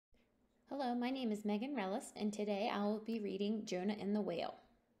Hello, my name is Megan Rellis, and today I will be reading Jonah and the Whale.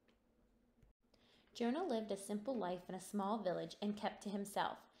 Jonah lived a simple life in a small village and kept to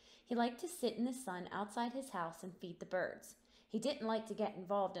himself. He liked to sit in the sun outside his house and feed the birds. He didn't like to get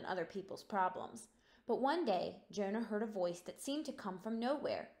involved in other people's problems. But one day, Jonah heard a voice that seemed to come from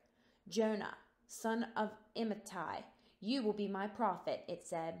nowhere. "Jonah, son of Amittai, you will be my prophet," it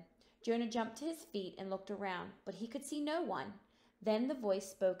said. Jonah jumped to his feet and looked around, but he could see no one. Then the voice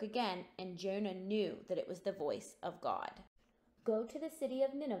spoke again, and Jonah knew that it was the voice of God. "Go to the city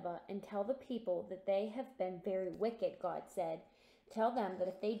of Nineveh and tell the people that they have been very wicked," God said. "Tell them that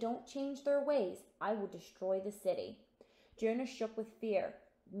if they don't change their ways, I will destroy the city." Jonah shook with fear.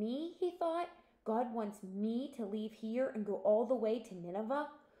 "Me?" he thought. "God wants me to leave here and go all the way to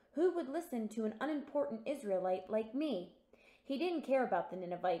Nineveh? Who would listen to an unimportant Israelite like me?" He didn't care about the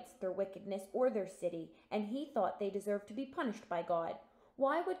Ninevites, their wickedness, or their city, and he thought they deserved to be punished by God.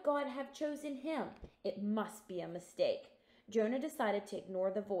 Why would God have chosen him? It must be a mistake. Jonah decided to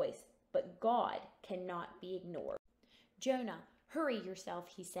ignore the voice, but God cannot be ignored. "Jonah, hurry yourself,"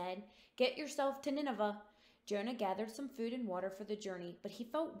 he said. "Get yourself to Nineveh." Jonah gathered some food and water for the journey, but he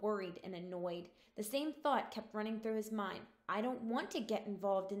felt worried and annoyed. The same thought kept running through his mind. "I don't want to get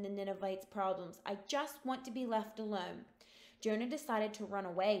involved in the Ninevites' problems. I just want to be left alone." Jonah decided to run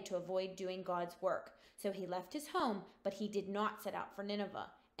away to avoid doing God's work. So he left his home, but he did not set out for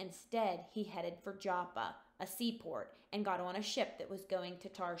Nineveh. Instead, he headed for Joppa, a seaport, and got on a ship that was going to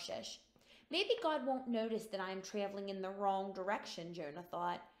Tarshish. "Maybe God won't notice that I am traveling in the wrong direction," Jonah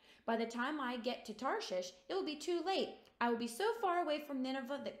thought. "By the time I get to Tarshish, it will be too late. I will be so far away from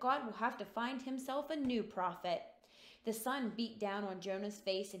Nineveh that God will have to find himself a new prophet." The sun beat down on Jonah's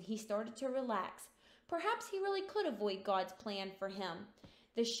face, and he started to relax. Perhaps he really could avoid God's plan for him.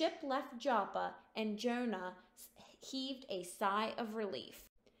 The ship left Joppa, and Jonah heaved a sigh of relief.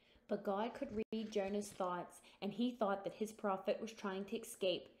 But God could read Jonah's thoughts, and he thought that his prophet was trying to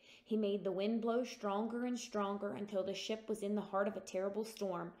escape. He made the wind blow stronger and stronger until the ship was in the heart of a terrible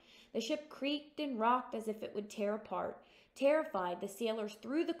storm. The ship creaked and rocked as if it would tear apart. Terrified, the sailors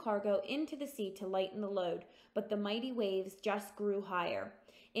threw the cargo into the sea to lighten the load, but the mighty waves just grew higher.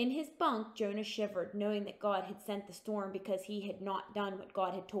 In his bunk, Jonah shivered, knowing that God had sent the storm because he had not done what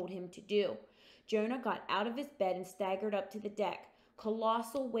God had told him to do. Jonah got out of his bed and staggered up to the deck.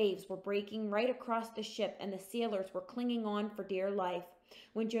 Colossal waves were breaking right across the ship, and the sailors were clinging on for dear life.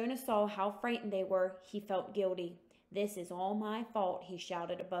 When Jonah saw how frightened they were, he felt guilty. "This is all my fault," he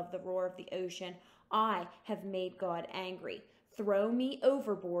shouted above the roar of the ocean. "I have made God angry. Throw me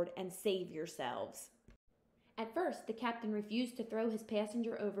overboard and save yourselves." At first, the captain refused to throw his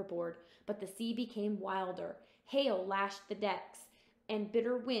passenger overboard, but the sea became wilder. Hail lashed the decks, and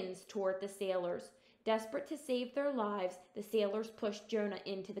bitter winds tore at the sailors. Desperate to save their lives, the sailors pushed Jonah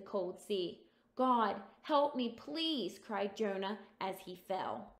into the cold sea. "God, help me, please," cried Jonah as he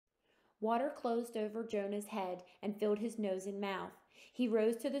fell. Water closed over Jonah's head and filled his nose and mouth. He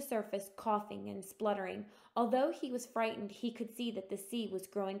rose to the surface, coughing and spluttering. Although he was frightened, he could see that the sea was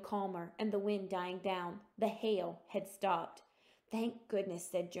growing calmer and the wind dying down. The hail had stopped. "Thank goodness,"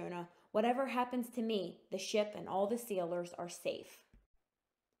 said Jonah. "Whatever happens to me, the ship and all the sailors are safe."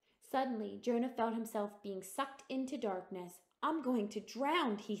 Suddenly, Jonah felt himself being sucked into darkness. "I'm going to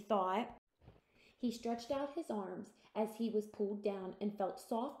drown," he thought. He stretched out his arms as he was pulled down and felt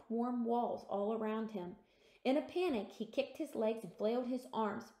soft, warm walls all around him. In a panic, he kicked his legs and flailed his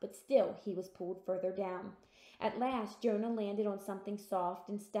arms, but still he was pulled further down. At last, Jonah landed on something soft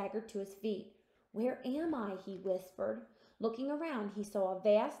and staggered to his feet. "Where am I?" he whispered. Looking around, he saw a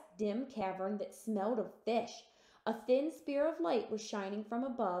vast, dim cavern that smelled of fish. A thin spear of light was shining from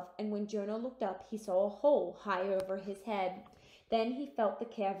above, and when Jonah looked up, he saw a hole high over his head. Then he felt the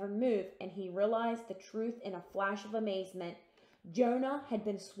cavern move, and he realized the truth in a flash of amazement. Jonah had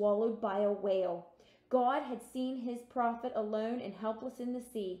been swallowed by a whale. God had seen his prophet alone and helpless in the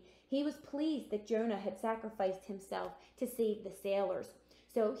sea. He was pleased that Jonah had sacrificed himself to save the sailors,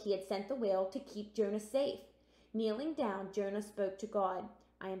 so he had sent the whale to keep Jonah safe. Kneeling down, Jonah spoke to God.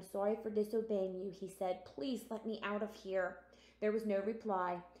 "I am sorry for disobeying you," he said. "Please let me out of here." There was no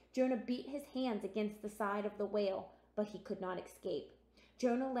reply. Jonah beat his hands against the side of the whale, but he could not escape.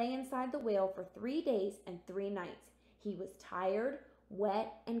 Jonah lay inside the whale for 3 days and 3 nights. He was tired,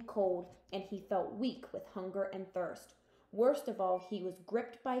 wet, and cold, and he felt weak with hunger and thirst. Worst of all, he was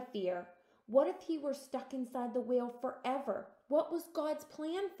gripped by fear. What if he were stuck inside the whale forever? What was God's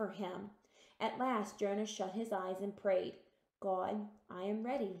plan for him? At last, Jonah shut his eyes and prayed. "God, I am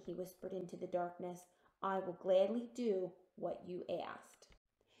ready," he whispered into the darkness. "I will gladly do what you asked."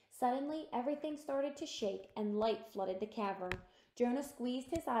 Suddenly, everything started to shake and light flooded the cavern. Jonah squeezed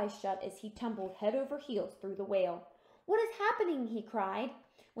his eyes shut as he tumbled head over heels through the whale. "What is happening?" he cried.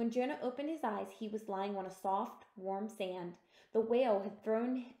 When Jonah opened his eyes, he was lying on a soft, warm sand. The whale had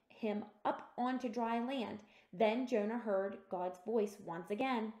thrown him up onto dry land. Then Jonah heard God's voice once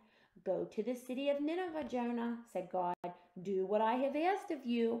again. "Go to the city of Nineveh, Jonah," said God. "Do what I have asked of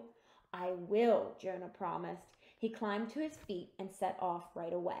you." "I will," Jonah promised. He climbed to his feet and set off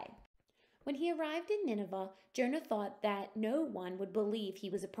right away. When he arrived in Nineveh, Jonah thought that no one would believe he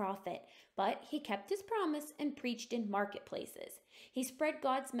was a prophet, but he kept his promise and preached in marketplaces. He spread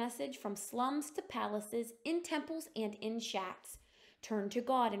God's message from slums to palaces, in temples and in shacks. "Turn to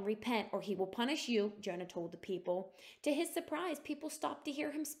God and repent, or he will punish you," Jonah told the people. To his surprise, people stopped to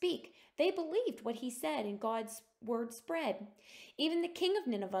hear him speak. They believed what he said, and God's word spread. Even the king of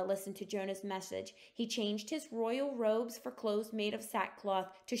Nineveh listened to Jonah's message. He changed his royal robes for clothes made of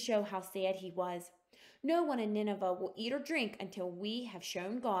sackcloth to show how sad he was. "No one in Nineveh will eat or drink until we have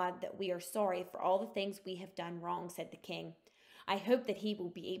shown God that we are sorry for all the things we have done wrong," said the king. "I hope that he will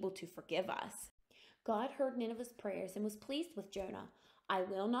be able to forgive us." God heard Nineveh's prayers and was pleased with Jonah. "I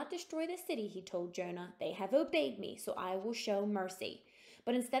will not destroy the city," he told Jonah. "They have obeyed me, so I will show mercy."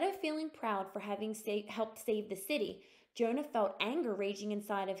 But instead of feeling proud for having helped save the city, Jonah felt anger raging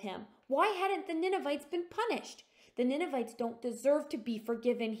inside of him. Why hadn't the Ninevites been punished? "The Ninevites don't deserve to be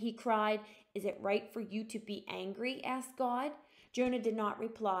forgiven," he cried. "Is it right for you to be angry?" asked God. Jonah did not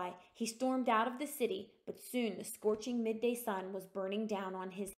reply. He stormed out of the city, but soon the scorching midday sun was burning down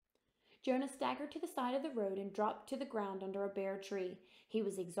on his. Jonah staggered to the side of the road and dropped to the ground under a bare tree. He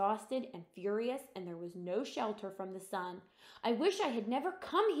was exhausted and furious, and there was no shelter from the sun. "I wish I had never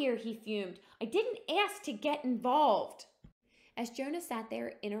come here," he fumed. "I didn't ask to get involved." As Jonah sat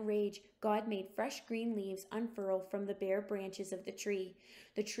there in a rage, God made fresh green leaves unfurl from the bare branches of the tree.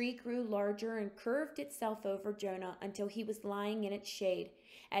 The tree grew larger and curved itself over Jonah until he was lying in its shade.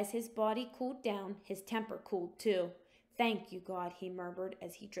 As his body cooled down, his temper cooled too. "Thank you, God," he murmured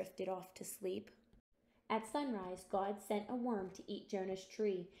as he drifted off to sleep. At sunrise, God sent a worm to eat Jonah's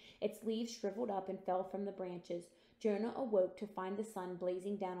tree. Its leaves shriveled up and fell from the branches. Jonah awoke to find the sun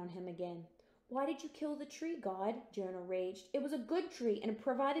blazing down on him again. "Why did you kill the tree, God?" Jonah raged. "It was a good tree and it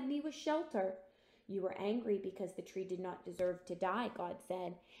provided me with shelter." "You were angry because the tree did not deserve to die," God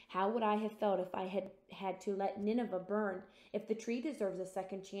said. "How would I have felt if I had to let Nineveh burn? If the tree deserves a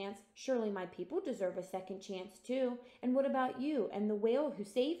second chance, surely my people deserve a second chance too. And what about you and the whale who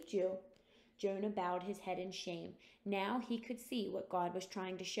saved you?" Jonah bowed his head in shame. Now he could see what God was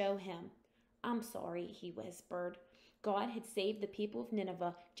trying to show him. "I'm sorry," he whispered. God had saved the people of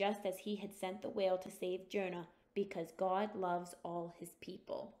Nineveh just as he had sent the whale to save Jonah, because God loves all his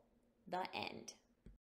people. The end.